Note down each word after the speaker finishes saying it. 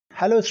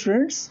Hello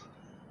students,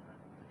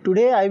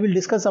 today I will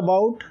discuss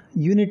about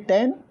Unit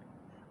 10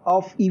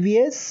 of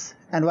EVS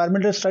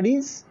Environmental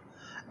Studies,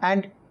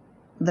 and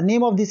the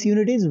name of this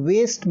unit is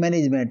Waste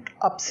Management,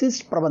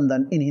 Upsist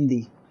Prabandhan in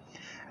Hindi.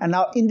 And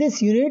now in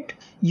this unit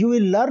you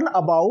will learn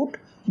about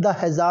the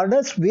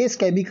hazardous waste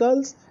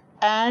chemicals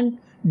and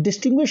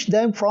distinguish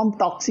them from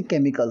toxic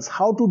chemicals.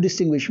 How to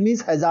distinguish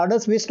means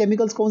hazardous waste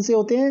chemicals कौन से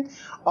होते हैं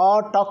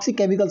और toxic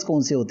chemicals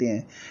कौन से होते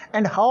हैं,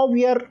 and how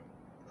we are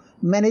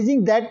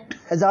managing that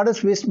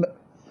hazardous waste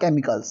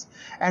chemicals,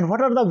 and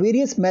what are the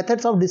various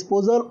methods of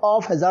disposal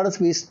of hazardous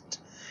waste.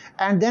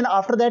 And then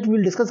after that we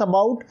will discuss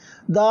about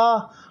the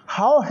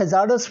how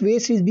hazardous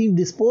waste is being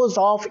disposed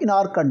of in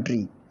our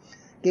country,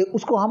 कि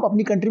उसको हम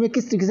अपनी country में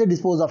किस तरीके से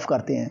dispose of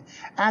करते हैं,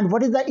 and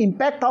what is the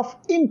impact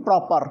of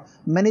improper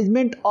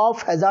management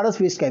of hazards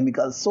waste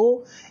chemicals.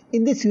 So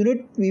in this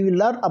unit we will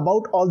learn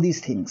about all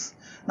these things.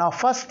 Now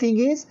first thing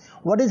is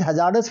what is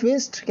hazards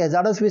waste.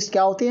 Hazards waste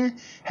क्या होते हैं?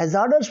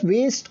 Hazards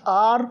waste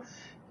are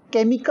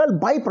chemical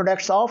by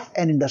products of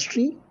an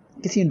industry.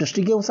 किसी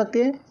industry के हो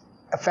सकते हैं,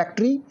 a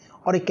factory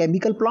or a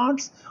chemical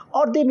plants,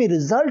 or they may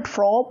result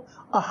from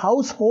a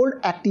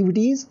household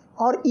activities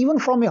or even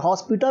from a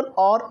hospital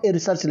or a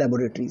research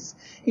laboratories.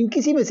 इन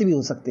किसी में से भी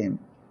हो सकते हैं.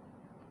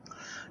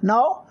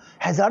 Now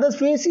hazardous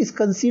waste is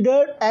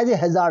considered as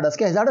a hazardous.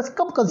 कि hazardous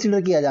कब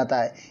consider किया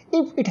जाता है?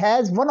 If it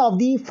has one of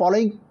the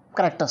following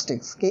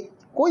characteristics. कि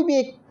कोई भी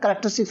एक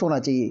characteristics होना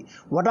चाहिए.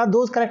 What are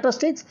those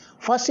characteristics?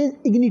 First is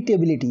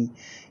ignitability.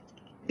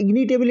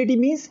 Ignitability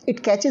means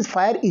it catches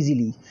fire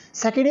easily.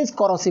 Second is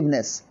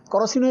corrosiveness.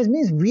 Corrosiveness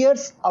means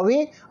wears away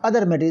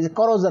other materials.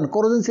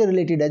 Corrosion से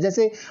related है.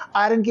 जैसे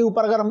iron के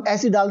ऊपर अगर हम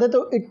एसिड डाल दें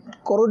तो it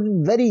corrode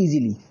very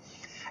easily.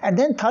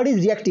 And then third is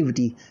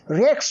reactivity.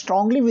 Reacts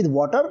strongly with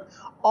water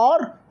or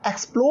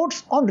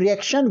explodes on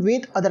reaction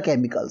with other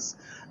chemicals.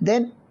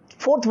 Then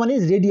fourth one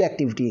is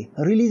radioactivity,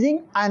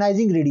 releasing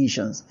ionizing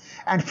radiations.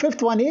 And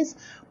fifth one is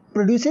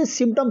produces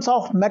symptoms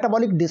of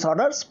metabolic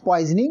disorders,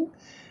 poisoning,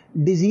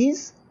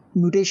 disease,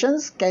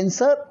 mutations,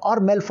 cancer or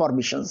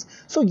malformations.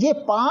 So ये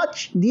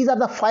पांच, these are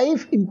the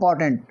 5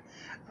 important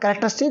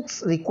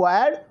characteristics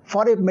required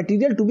for a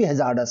material to be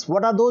hazardous.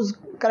 What are those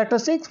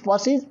characteristics?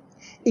 First is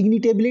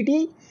ignitability,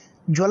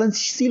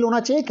 ज्वलनशील होना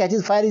चाहिए,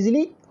 catches fire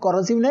easily,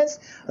 corrosiveness,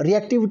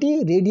 reactivity,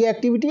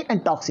 radioactivity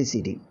and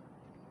toxicity.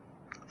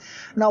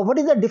 Now what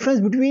is the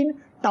difference between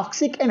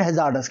toxic and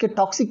hazardous? कि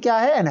toxic क्या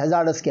है and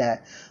hazardous क्या है?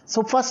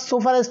 So first,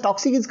 so far as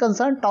toxic is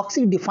concerned,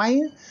 toxic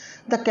defines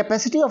the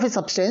capacity of a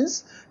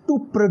substance to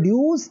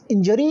produce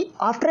injury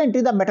after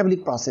entering the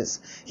metabolic process.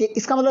 कि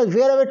इसका मतलब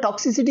wherever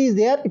toxicity is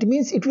there, it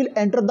means it will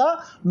enter the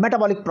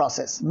metabolic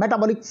process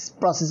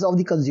of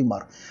the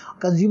consumer.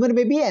 Consumer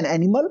may be an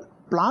animal,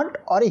 plant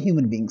or a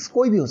human beings.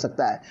 कोई भी हो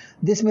सकता है.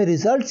 This may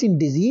result in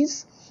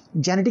disease,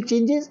 genetic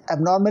changes,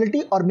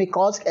 abnormality or may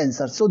cause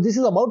cancer. So this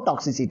is about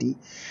toxicity.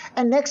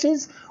 And next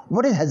is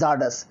what is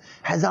hazardous.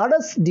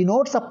 Hazardous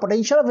denotes the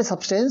potential of a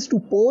substance to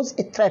pose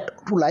a threat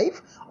to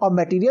life or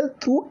material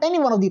through any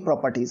one of the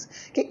properties.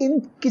 कि इन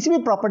किसी भी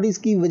properties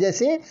की वजह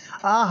से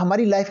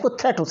हमारी life को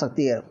threat हो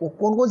सकती है. वो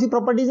कौन कौन सी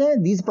properties हैं?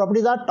 These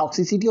properties are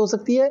toxicity हो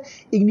सकती है,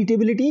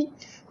 ignitability,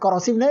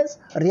 corrosiveness,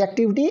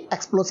 reactivity,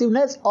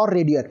 explosiveness or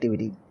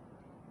radioactivity.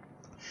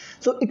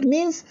 So it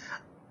means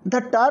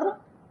the term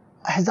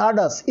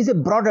hazardous is a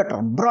broader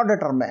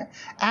term है,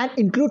 and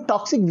include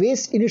toxic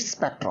waste in its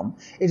spectrum.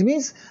 It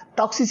means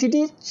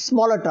toxicity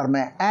smaller term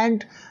है,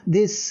 and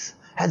this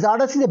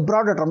hazardous is a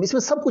broader term. इसमें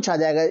सब कुछ आ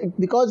जाएगा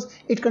because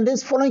it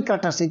contains following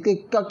characteristics.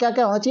 क्या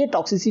क्या होना चाहिए?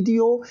 Toxicity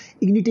हो,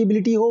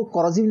 ignitability हो,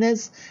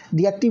 corrosiveness,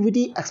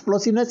 reactivity,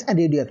 explosiveness and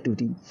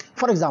radioactivity.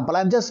 For example,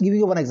 I am just giving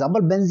you one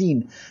example.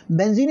 Benzene.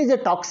 Benzene is a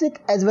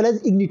toxic as well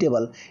as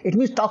ignitable. It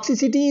means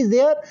toxicity is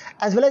there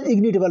as well as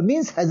ignitable,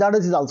 means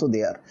hazardous is also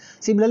there.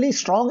 Similarly,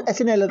 strong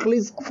acetyl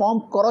alkyls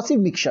form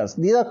corrosive mixtures.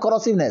 These are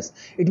corrosiveness.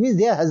 It means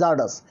they are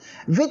hazardous,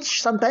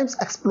 which sometimes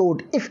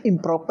explode if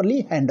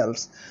improperly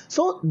handled.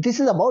 So this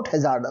is about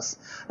hazardous.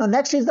 Now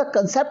next is the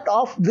concept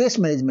of waste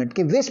management.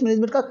 कि waste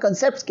management का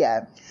concept क्या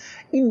है?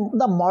 In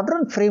the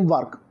modern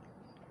framework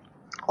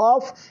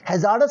of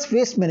hazardous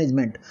waste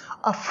management,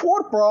 a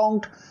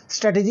 4-pronged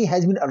strategy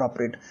has been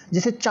adopted.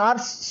 जैसे 4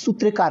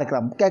 सूत्रीय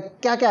कार्यक्रम.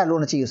 क्या क्या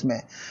होना चाहिए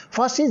उसमें?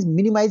 First is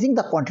minimizing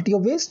the quantity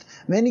of waste.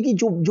 यानी कि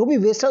जो भी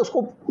waste है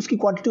उसको उसकी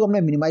quantity को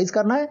हमें minimize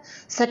करना है.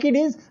 Second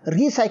is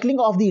recycling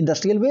of the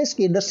industrial waste.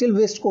 कि industrial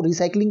waste को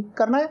recycling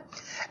करना है.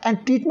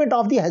 And treatment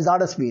of the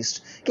hazardous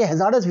waste. कि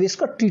hazardous waste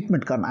का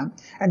treatment करना है.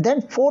 And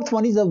then fourth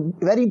one is a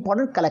very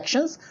important: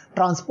 collections,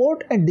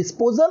 transport and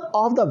disposal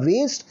of the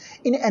waste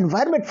in an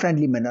environment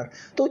friendly manner.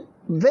 So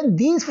when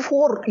these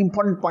 4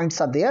 important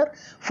points are there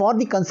for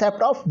the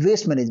concept of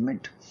waste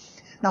management.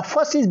 Now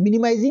first is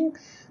minimizing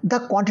the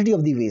quantity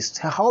of the waste.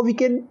 How we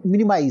can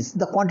minimize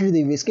the quantity of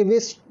the waste, के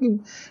waste की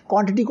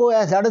quantity को,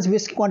 hazardous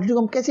waste की quantity को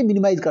हम कैसे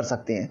minimize कर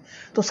सकते हैं.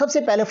 तो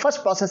सबसे पहले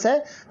first process है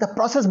the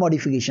process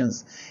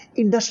modifications.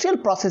 Industrial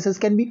processes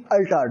can be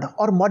altered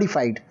or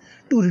modified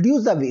to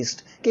reduce the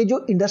waste. कि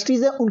जो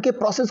industries है उनके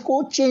process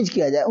को change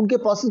किया जाए,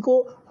 उनके process को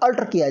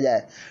alter किया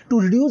जाए to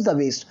reduce the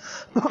waste.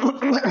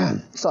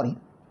 Sorry.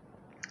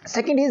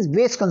 Second is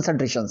waste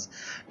concentrations.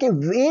 कि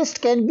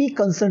waste can be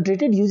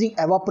concentrated using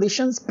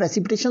evaporations,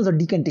 precipitations और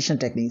decantation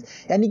techniques.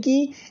 यानी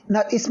कि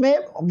ना इसमें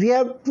we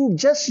have to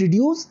just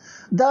reduce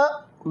the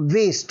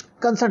waste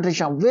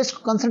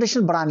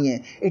concentration बढ़ानी है.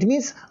 It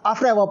means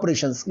after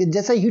evaporations,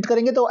 जैसे हीट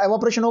करेंगे तो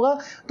evaporation होगा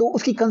तो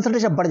उसकी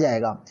concentration बढ़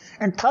जाएगा.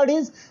 And third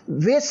is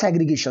waste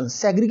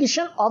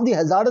segregation of the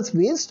hazardous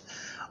waste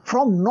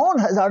from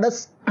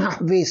non-hazardous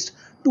waste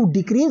to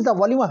decrease the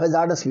volume of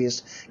hazardous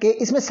waste. कि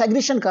इसमें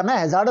segregation करना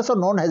है hazardous और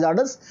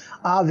non-hazardous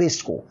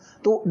waste को.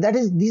 तो that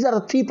is these are the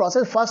three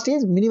process. First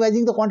is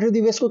minimizing the quantity of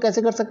the waste को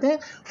कैसे कर सकते हैं.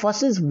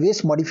 First is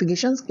waste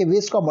modifications, कि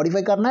waste को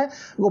modify करना है.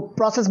 वो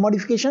process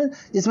modification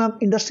जिसमें हम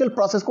industrial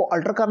process को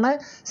alter करना है.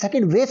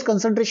 Second waste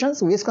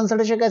concentrations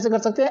कैसे कर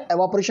सकते हैं.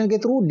 Evaporation के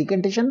through,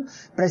 decantation,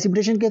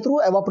 precipitation के through.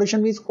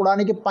 Evaporation means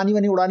उड़ाने के पानी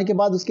वानी उड़ाने के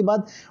बाद उसके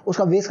बाद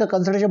उसका waste का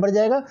concentration बढ़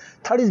जाएगा.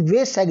 Third is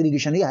waste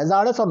segregation, ये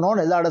hazardous और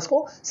non-hazardous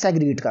को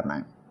segregate करना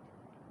है.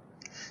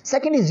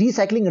 Second is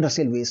recycling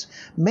industrial waste.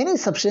 Many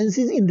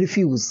substances in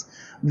refuse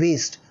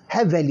waste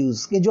have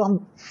values. कि जो हम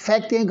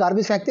फेंकते हैं,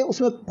 गार्बेज फेंकते हैं,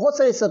 उसमें बहुत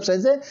सारे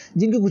सब्सटेंस हैं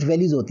जिनकी कुछ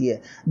वैल्यूज होती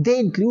है. They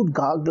include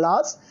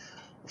glass,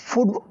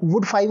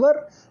 wood fiber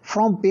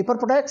from paper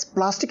products,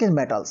 plastic and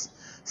metals.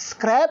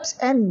 Scraps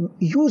and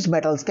used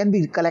metals can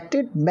be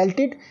collected,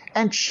 melted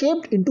and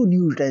shaped into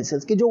new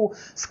utensils. कि जो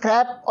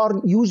scrap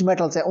और used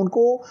metals है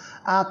उनको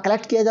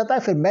collect किया जाता है,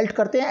 फिर melt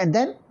करते हैं and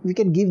then we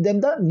can give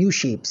them the new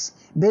shapes.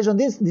 Based on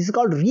this is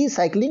called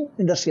recycling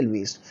industrial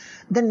waste.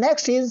 The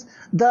next is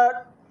the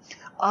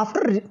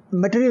after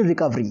material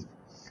recovery.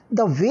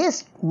 The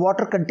waste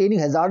water containing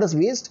hazardous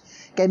waste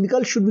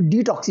chemical should be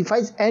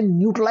detoxified and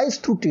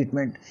neutralized through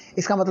treatment.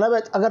 इसका मतलब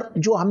है अगर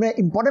जो हमने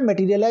important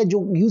material है, जो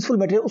useful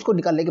material, उसको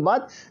निकालने के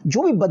बाद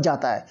जो भी बच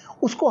जाता है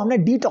उसको हमने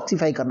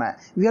detoxify करना है.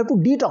 We have to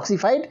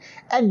detoxify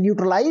and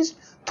neutralize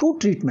through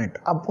treatment.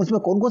 अब उसमें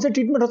कौन कौन से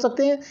ट्रीटमेंट हो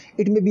सकते हैं.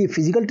 इट में B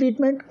physical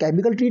treatment,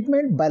 chemical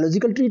treatment,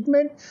 biological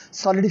treatment,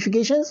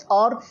 सॉलिडिफिकेशंस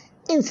और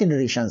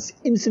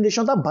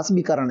इंसिनरेशन था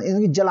भस्मीकरण,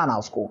 जलाना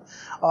उसको.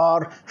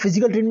 और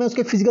फिजिकल ट्रीटमेंट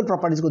उसके फिजिकल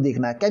प्रॉपर्टीज को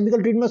देखना है.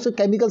 केमिकल ट्रीटमेंट उसको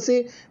केमिकल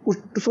से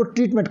उसको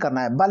ट्रीटमेंट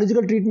करना है.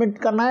 बायोलॉजिकल ट्रीटमेंट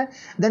करना है.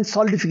 देन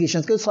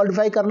सॉलिडिफिकेशन को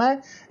सॉलिडिफाई करना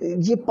है.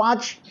 ये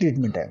 5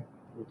 ट्रीटमेंट है.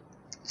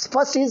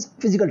 First is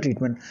physical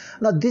treatment.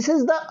 Now this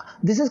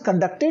is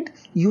conducted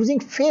using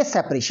phase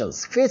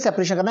separations. Phase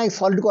separation करना है,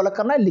 solid को अलग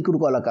करना है, liquid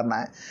को अलग करना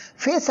है.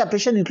 Phase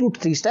separation includes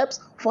 3 steps.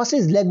 First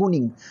is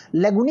lagooning.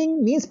 Lagooning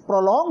means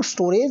prolonged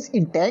storage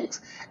in tanks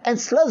and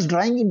sludge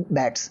drying in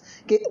vats.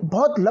 कि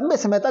बहुत लंबे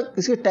समय तक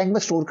इसके टैंक में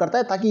स्टोर करता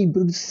है ताकि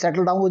impurities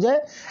settle down हो जाए.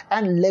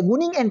 And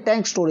lagooning and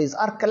tank storage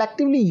are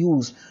collectively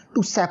used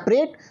to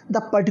separate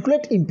the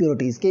particulate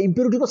impurities. कि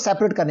impurity को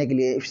separate करने के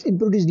लिए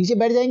impurities नीचे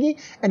बैठ जाएंगी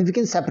and we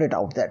can separate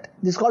out that.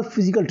 This is called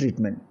physical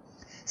treatment.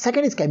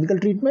 Second is chemical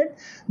treatment.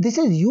 This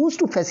is used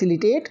to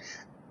facilitate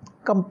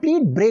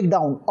complete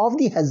breakdown of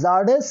the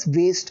hazardous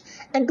waste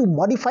and to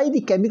modify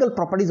the chemical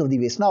properties of the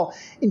waste. Now,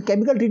 in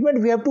chemical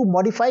treatment, we have to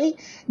modify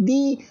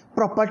the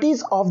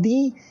properties of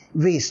the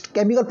waste,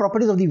 chemical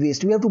properties of the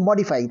waste. We have to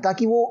modify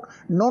ताकि वो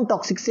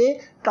non-toxic से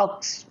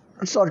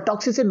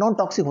toxic से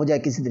non-toxic हो जाए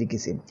किसी तरीके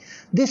से.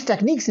 This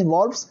techniques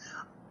involves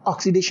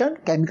oxidation,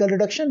 chemical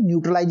reduction,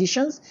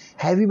 neutralizations,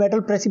 heavy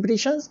metal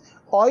precipitations,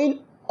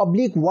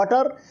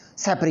 oil/water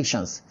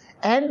separations,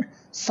 and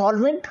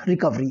solvent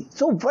recovery.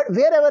 So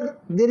wherever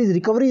there is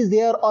recovery is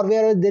there or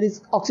wherever there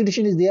is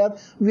oxidation is there,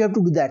 we have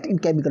to do that in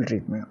chemical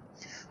treatment.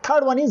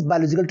 Third one is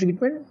biological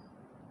treatment.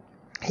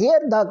 Here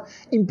the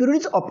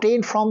impurities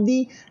obtained from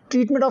the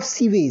treatment of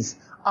sewage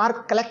are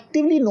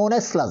collectively known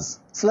as sludge.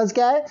 Sludge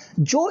क्या है?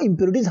 जो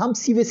impurities हम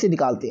sewage से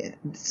निकालते हैं,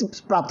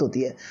 प्राप्त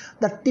होती है.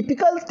 The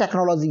typical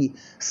technology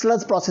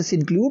sludge process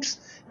includes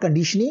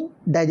conditioning,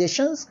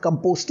 digestions,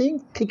 composting,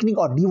 thickening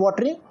or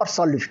dewatering or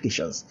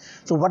solidifications.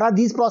 So what are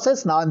these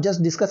processes? Now I'm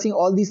just discussing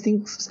all these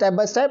things step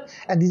by step,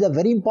 and these are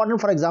very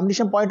important for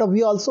examination point of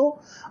view also,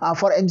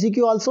 for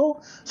MCQ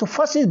also. So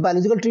first is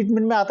biological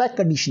treatment में आता है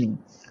conditioning.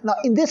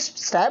 Now in this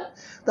step,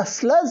 the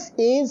sludge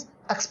is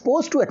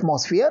exposed to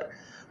atmosphere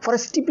for a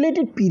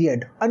stipulated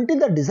period until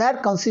the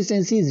desired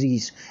consistency is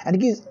reached. यानी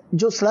कि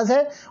जो sludge है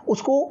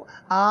उसको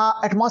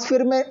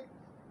atmosphere में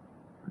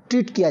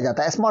treat किया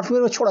जाता है,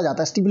 एटमॉस्फेयर में छोड़ा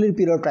जाता है स्टिमुलेटेड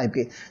पीरियड ऑफ टाइम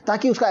के,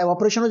 ताकि उसका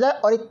एवापोरेशन हो जाए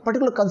और एक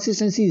particular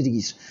consistency is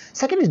reached.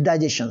 Second is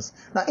digestion.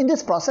 Now in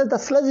this process the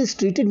sludge is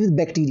treated with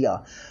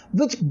bacteria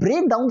which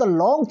break down the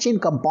long chain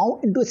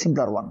compound into a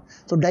simpler one.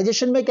 तो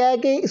digestion में क्या है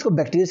कि इसको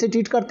बैक्टीरिया से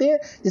ट्रीट करते हैं,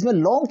 जिसमें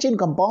long chain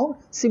compound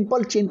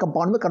simple chain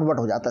compound में कन्वर्ट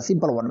हो जाता है,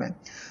 सिंपल वन में.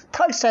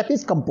 Third step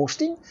is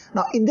composting.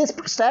 Now in this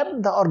step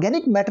the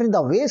organic matter in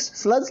the waste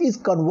sludge is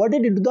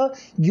converted into the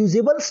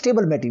usable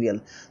stable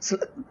material.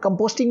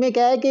 Composting में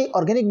क्या है कि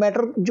organic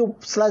matter जो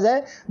स्लज है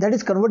that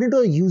is converted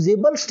into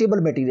usable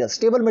stable material,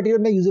 stable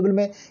material में usable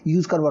में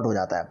use convert हो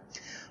जाता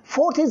है.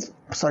 Fourth is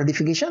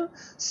solidification.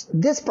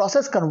 This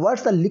process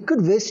converts the liquid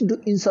waste into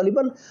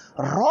insoluble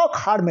rock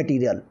hard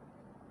material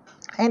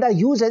and are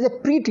used as a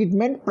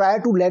pre-treatment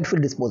prior to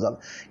landfill disposal.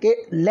 कि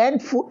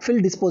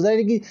landfill disposal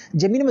यानी कि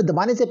जमीन में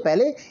दबाने से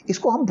पहले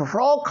इसको हम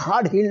रॉक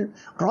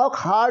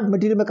हार्ड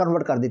मटेरियल में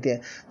कन्वर्ट कर देते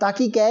हैं,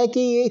 ताकि क्या है कि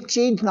ये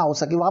चेंज ना हो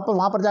सके,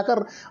 वहाँ पर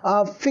जाकर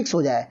फिक्स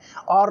हो जाए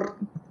और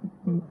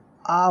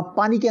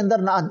पानी के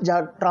अंदर ना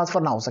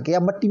ट्रांसफर ना हो सके या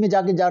मिट्टी में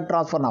जाके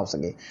ट्रांसफर ना हो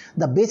सके.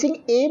 The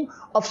basic M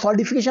of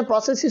solidification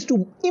process is to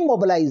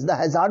immobilise the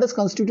hazards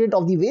constituent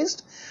of the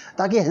waste,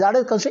 ताकि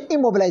हैजार्डस कंस्टिट्यूएंट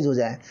इमोबिलाइज हो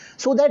जाए,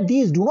 so that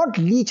these do not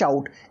Leach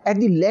out at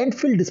the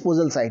landfill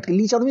disposal site.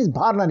 Leach out means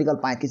बाहर ना निकल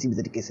पाए किसी भी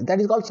तरीके से.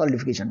 That is called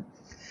solidification.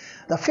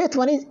 The fifth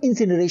one is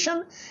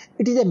incineration.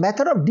 It is a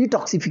method of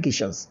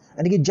detoxification,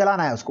 यानी कि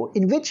जलाना है उसको,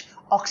 in which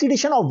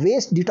oxidation of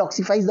waste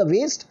detoxifies the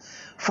waste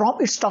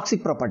from its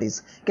toxic properties.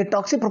 कि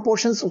toxic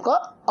proportions उसका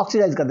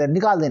oxidize कर देना,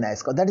 निकाल देना है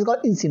इसका. That is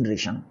called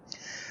incineration.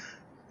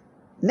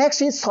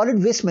 Next is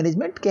solid waste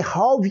management. कि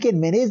how we can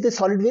manage the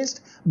solid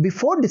waste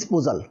before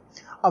disposal.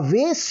 A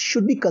waste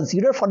should be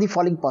considered for the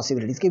following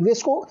possibilities. कि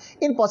waste को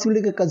इन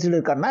possibility को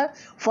consider करना है.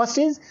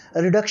 First is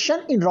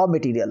reduction in raw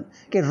material.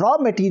 कि raw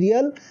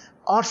material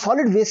और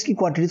solid waste की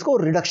quantities को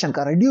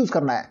reduce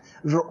करना है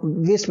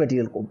वेस्ट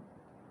मटेरियल को.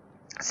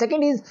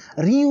 Second is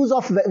reuse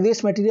of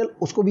waste material,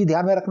 उसको भी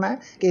ध्यान में रखना है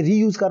कि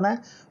रीयूज करना है.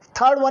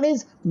 Third one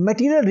is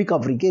material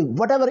recovery, के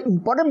what ever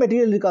important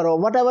material recover हो,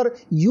 what ever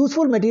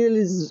useful material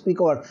is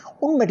recovered,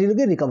 उन मटेरियल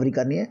की रिकवरी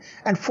करनी है.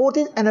 And fourth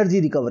is energy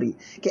recovery,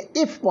 कि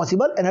if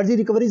possible energy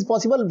recovery is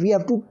possible, we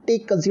have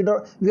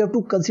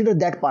to consider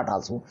that part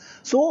also.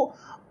 So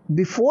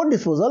before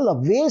disposal, the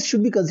waste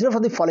should be considered for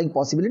the following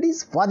possibilities.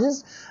 One is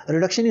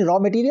reduction in raw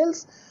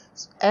materials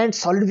and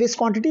solid waste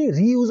quantity,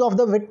 reuse of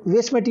the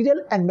waste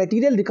material and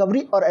material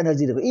recovery or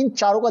energy recovery. इन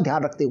चारों का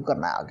ध्यान रखते हुए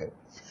करना है आगे.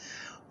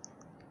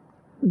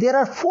 There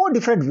are 4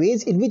 different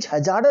ways in which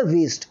hazardous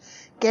waste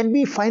can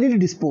be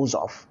finally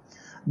disposed of.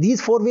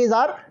 These 4 ways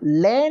are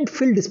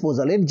landfill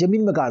disposal, यानी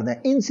जमीन में गाड़ दें,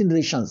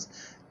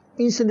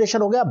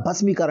 इंसिनरेशन हो गया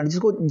भस्मीकरण,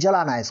 जिसको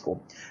जलाना है इसको,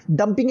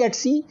 dumping eight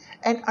C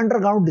and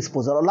underground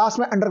disposal, और लास्ट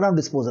में अंडरग्राउंड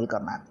डिस्पोजल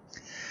करना है.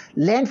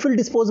 Landfill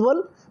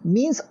disposal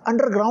means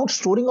underground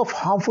storing of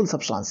harmful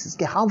substances,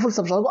 के हार्मफुल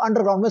सब्सटेंस को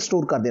अंडरग्राउंड में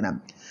स्टोर कर देना है.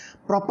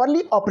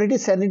 Properly operated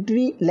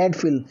sanitary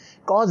landfill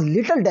cause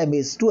little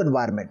damage to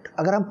environment.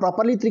 अगर हम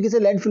प्रॉपरली तरीके से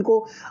लैंडफिल को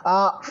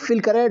फिल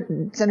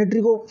करें,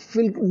 सैनिटरी को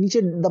फिल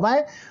नीचे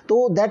दबाएं,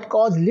 तो that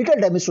cause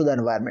little damage to the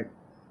environment.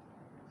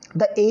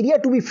 The area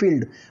to be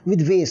filled with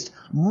waste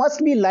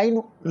must be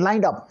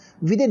lined up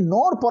with a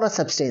non-porous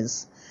substance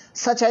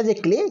such as a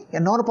clay,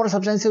 या non-porous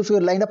substance से उसको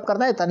line up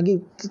करना है ताकि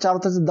चारों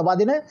तरफ से दबा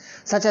देना है,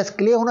 such as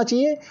clay होना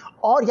चाहिए,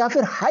 और या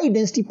फिर high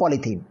density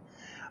polythene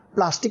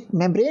plastic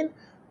membrane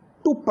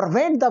to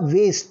prevent the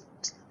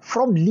waste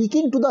from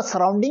leaking to the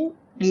surrounding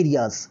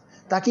areas,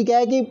 ताकि क्या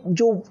है कि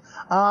जो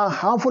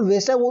हार्मफुल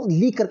वेस्ट है वो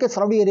लीक करके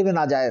सराउंडिंग एरिया में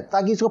ना जाए,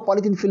 ताकि इसको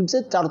पॉलीथीन फिल्म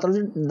से चारों तरफ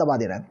से दबा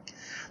देना है.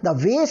 The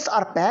wastes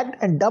are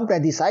packed and dumped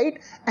at the site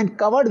and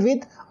covered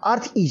with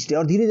earth each day,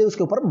 और धीरे धीरे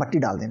उसके ऊपर मट्टी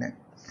डाल देना है.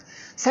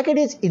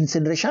 Second is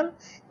incineration.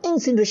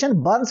 Incineration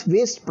burns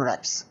waste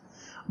products.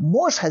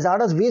 Most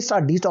hazardous wastes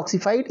are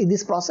detoxified in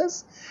this process,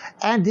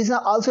 and this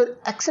is also an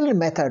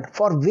excellent method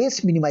for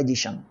waste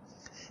minimization,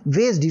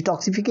 waste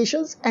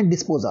detoxifications and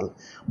disposal,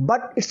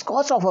 but its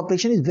cost of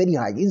operation is very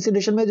high.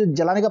 Incineration में जो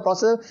जलाने का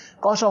process,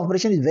 cost of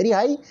operation is very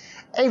high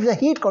if the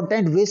heat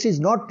content waste is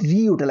not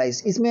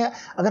reutilized. इसमें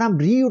अगर हम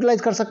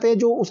reutilize कर सकते हैं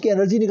जो उसकी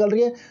एनर्जी निकल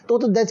रही है तो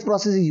that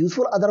process is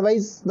useful,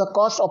 otherwise the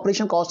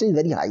operation cost is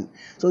very high.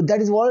 So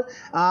that is what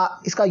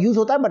इसका use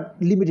होता है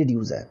but limited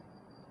use है.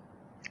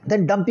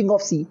 Then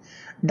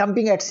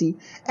dumping at sea,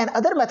 and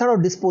other method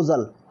of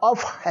disposal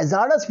of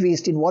hazardous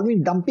waste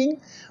involving dumping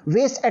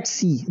waste at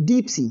sea,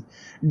 deep sea,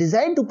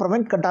 designed to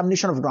prevent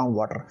contamination of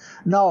groundwater.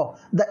 Now,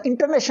 the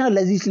international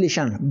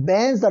legislation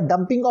bans the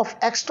dumping of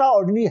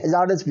extraordinary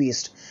hazardous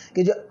waste.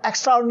 कि जो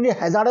extraordinary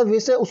hazardous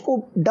waste है उसको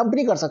dump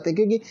नहीं कर सकते,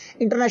 क्योंकि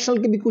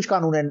international के भी कुछ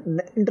कानून है,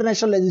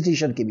 international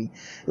legislation के भी.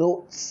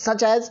 तो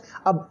such as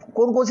अब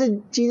कौन-कौन सी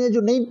चीजें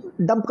जो नहीं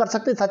dump कर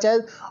सकते, such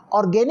as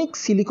organic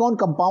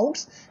silicon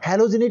compounds,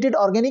 halogenated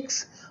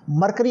organics,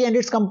 mercury and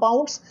its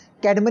compounds,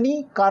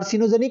 cadmium,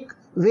 carcinogenic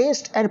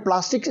waste and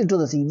plastics into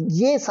the sea.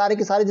 ये सारे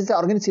के सारे जैसे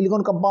ऑर्गेनिक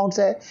सिलिकॉन कंपाउंड्स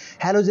है,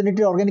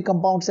 हेलोजेनेटेड ऑर्गेनिक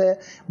कंपाउंड्स है,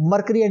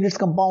 मर्करी एंड इट्स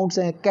कंपाउंड्स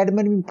है,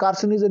 कैडमियम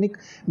कार्सिनोजेनिक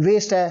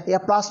वेस्ट है या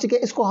प्लास्टिक है,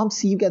 इसको हम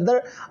सी के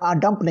अंदर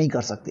डंप नहीं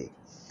कर सकते.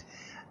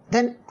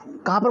 देन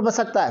कहाँ पर बच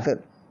सकता है?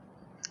 फिर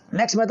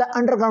नेक्स्ट में आता है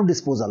underground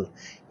disposal.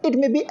 It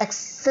may be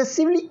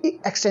excessively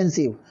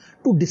extensive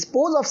to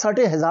dispose of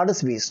certain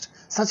hazards waste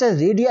such as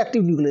radio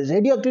active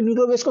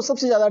nuclear waste को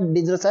सबसे ज़्यादा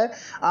डेंजरस है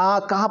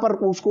कहाँ पर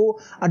उसको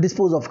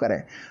डिस्पोज ऑफ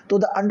करें. तो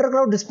the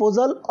underground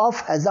disposal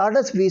of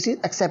hazards waste is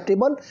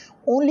acceptable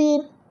only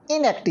in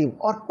inactive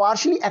और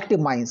पार्शली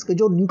एक्टिव माइंस. के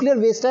जो न्यूक्लियर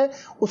वेस्ट है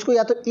उसको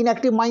या तो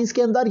इनएक्टिव माइंस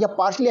के अंदर या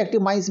पार्शली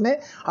एक्टिव माइंस में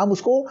हम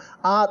उसको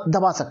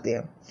दबा सकते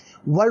हैं.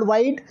 World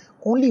wide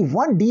only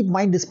one deep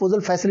mine disposal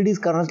facility is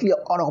currently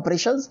on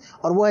operations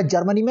और वो है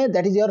जर्मनी में.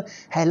 That is your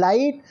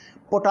highlight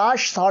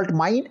potash salt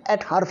mine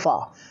eight हरफा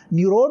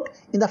new road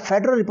in the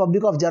federal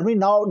Republic of Germany.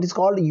 Now it is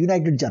called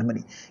United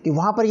Germany. कि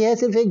वहाँ पर यह है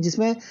सिर्फ एक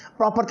जिसमें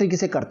प्रॉपर तरीके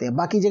से करते हैं,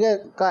 बाकी जगह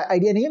का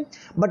आइडिया नहीं है,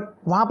 बट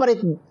वहाँ पर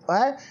एक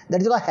है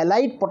that is called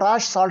highlight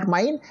potash salt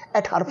mine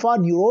eight हरफा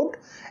new road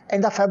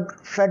in the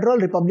federal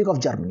Republic of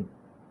Germany.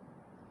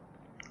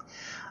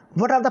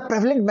 What are the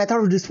prevalent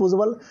methods of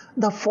disposal?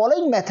 The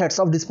following methods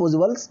of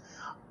disposals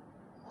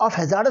of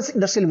hazardous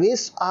industrial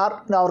waste are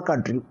in our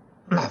country.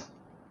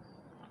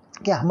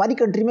 क्या हमारी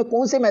country में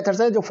कौन से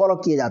methods हैं जो follow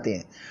किए जाते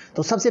हैं?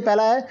 तो सबसे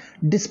पहला है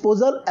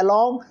disposal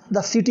along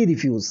the city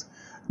refuse.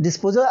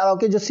 Disposal along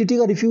के जो सिटी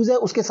का रिफ्यूज है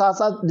उसके साथ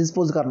साथ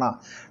डिस्पोज करना.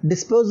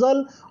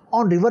 Disposal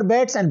on river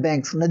beds and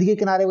banks, नदी के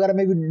किनारे वगैरह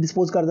में भी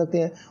डिस्पोज कर सकते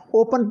हैं.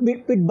 ओपन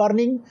पिट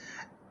बर्निंग,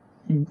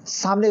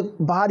 सामने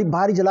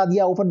बाहर जला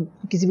दिया ओपन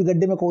किसी भी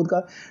गड्ढे में खोद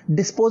कर.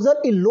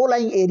 डिस्पोजल इन लो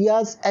लाइंग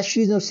एरियाज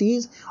एस्ट्रीज और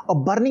सीज और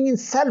burning in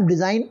self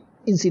design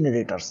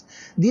incinerators.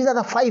 These are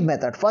the 5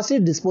 methods. First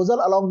is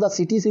disposal along the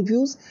city's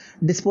refuse,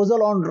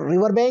 disposal on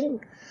river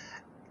bank,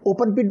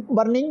 open pit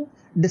burning,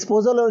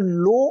 disposal on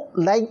low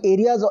lying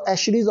areas or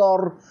estuaries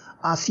or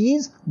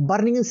seas,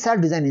 burning in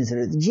self design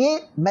incinerators. ये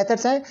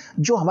methods हैं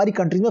जो हमारी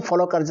country में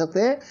follow कर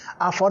सकते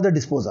हैं for the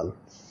disposal.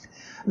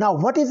 Now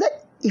what is the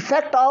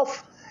effect of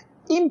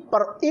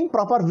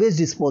improper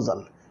waste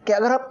disposal? कि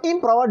अगर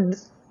हम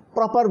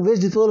प्रॉपर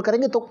वेस्ट डिस्पोजल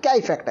करेंगे तो क्या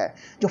इफेक्ट है?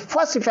 जो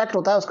फर्स्ट इफेक्ट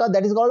होता है उसका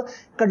that is called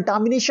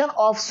contamination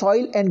of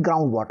soil and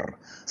ground water.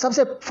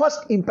 सबसे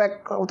फर्स्ट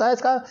इम्पैक्ट होता है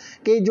इसका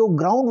कि जो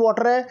ग्राउंड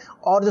वाटर है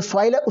और जो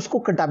सॉइल है उसको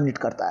कंटामिनेट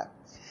करता है.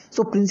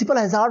 So principal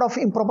hazard of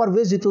improper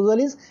waste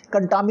disposal is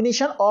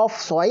contamination of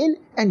soil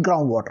and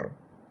ground water.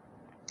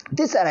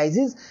 This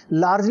arises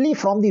largely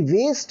from the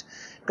waste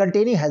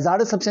containing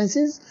hazardous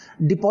substances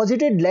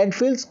deposited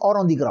landfills or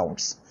on the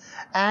grounds.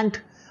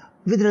 And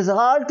with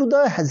regard to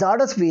the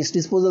hazardous waste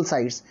disposal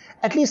sites,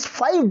 at least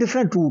 5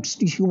 different routes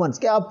to humans.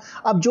 कि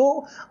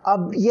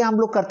अब ये हम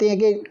लोग करते हैं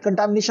कि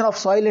contamination of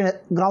soil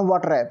and ground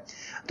water है,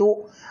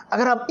 तो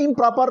अगर हम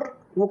improper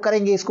वो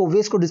करेंगे इसको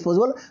वेस्ट को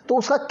डिस्पोजेबल तो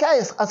उसका क्या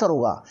असर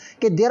होगा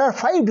कि there are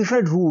 5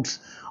 different roots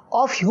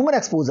of human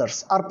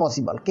exposures are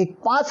possible. कि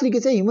 5 तरीके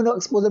से ह्यूमन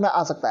एक्सपोजर में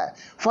आ सकता है.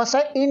 फर्स्ट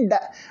है in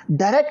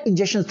direct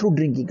injection through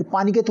drinking,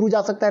 पानी के थ्रू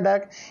जा सकता है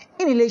direct.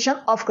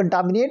 Inhalation of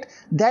contaminate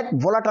that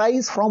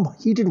वोलाटाइज from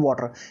heated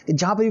water,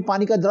 जहाँ पर भी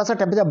पानी का जरा सा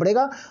टेम्परेचर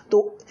बढ़ेगा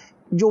तो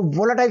जो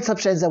वोलाटाइल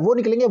सब्सटेंस है वो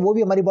निकलेंगे, वो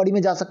भी हमारी बॉडी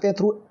में जा सकते हैं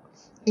through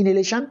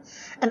inhalation.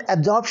 And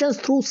absorption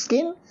through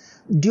skin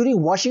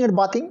during washing and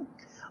bathing,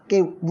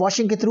 कि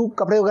वॉशिंग के थ्रू,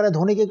 कपड़े वगैरह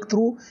धोने के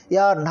थ्रू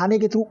या नहाने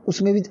के थ्रू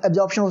उसमें भी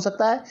एब्जॉर्प्शन हो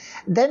सकता है.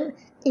 Then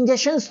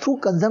ingestions through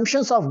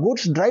consumptions of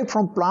goods derived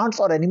from plants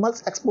or animals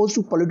exposed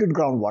to polluted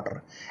groundwater.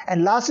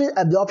 And last is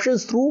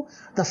absorptions through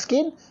the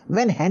skin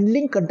when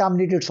handling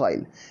contaminated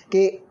soil.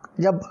 कि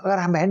जब अगर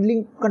हम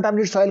हैंडलिंग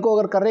कंटामिनेटेड सॉइल को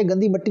अगर कर रहे हैं,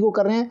 गंदी मिट्टी को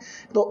कर रहे हैं,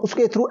 तो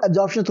उसके थ्रू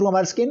एब्जॉर्प्शन थ्रू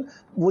हमारे स्किन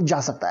वो जा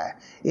सकता है.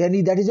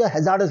 यानी that is a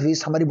hazards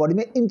waste हमारी बॉडी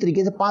में इन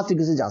तरीके से 5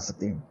 तरीके से जा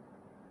सकते हैं.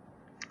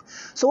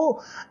 सो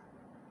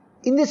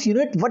in this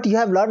unit what you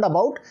have learned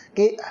about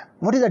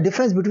what is the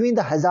difference between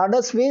the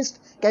hazardous waste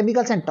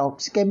chemicals and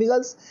toxic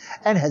chemicals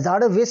and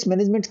hazardous waste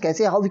management, kaise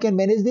how we can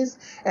manage this,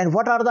 and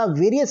what are the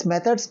various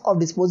methods of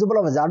disposal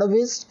of hazardous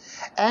waste,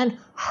 and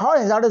how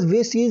hazardous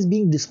waste is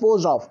being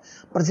disposed of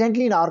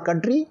presently in our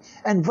country,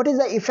 and what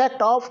is the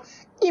effect of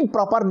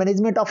improper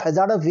management of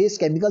hazardous waste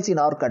chemicals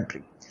in our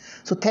country.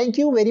 So thank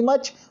you very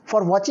much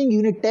for watching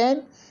unit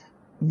 10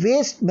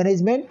 waste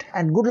management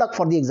and good luck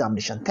for the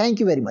examination. Thank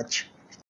you very much.